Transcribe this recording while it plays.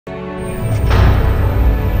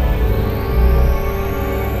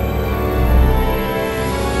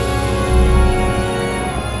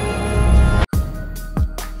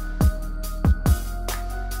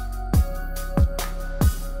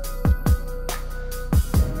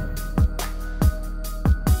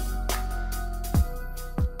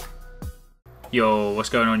Yo, what's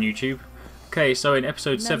going on YouTube? Okay, so in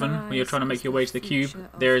episode 7, when you're trying to make your way to the cube,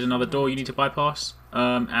 there is another door you need to bypass,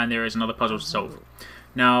 and there is another puzzle to solve.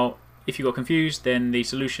 Now, if you got confused, then the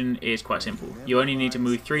solution is quite simple. You only need to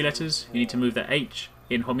move 3 letters. You need to move the H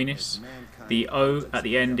in hominis, the O at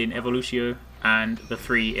the end in evolutio, and the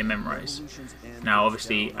 3 in memorize. Now,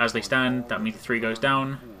 obviously, as they stand, that means the 3 goes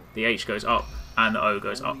down, the H goes up, and the O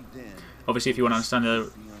goes up. Obviously, if you want to understand the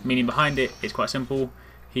meaning behind it, it's quite simple.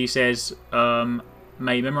 He says,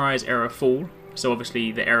 may memorize error fall. So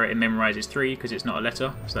obviously the error in memorize is 3 because it's not a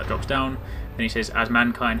letter, so that drops down. Then he says, as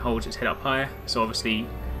mankind holds its head up high. So obviously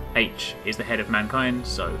H is the head of mankind,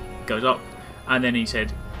 so it goes up. And then he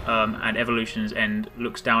said, and evolution's end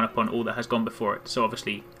looks down upon all that has gone before it. So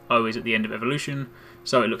obviously O is at the end of evolution,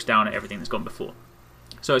 so it looks down at everything that's gone before.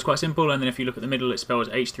 So it's quite simple, and then if you look at the middle, it spells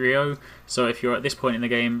H3O. So if you're at this point in the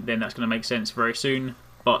game, then that's going to make sense very soon.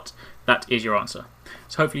 But that is your answer.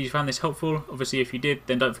 So hopefully you found this helpful. Obviously if you did,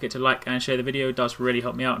 then don't forget to like and share the video. It does really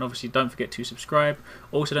help me out. And obviously don't forget to subscribe.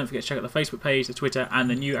 Also don't forget to check out the Facebook page, the Twitter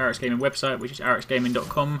and the new Arekkz Gaming website, which is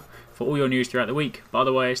arekkzgaming.com, for all your news throughout the week. But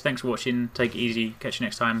otherwise, thanks for watching. Take it easy. Catch you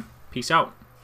next time. Peace out.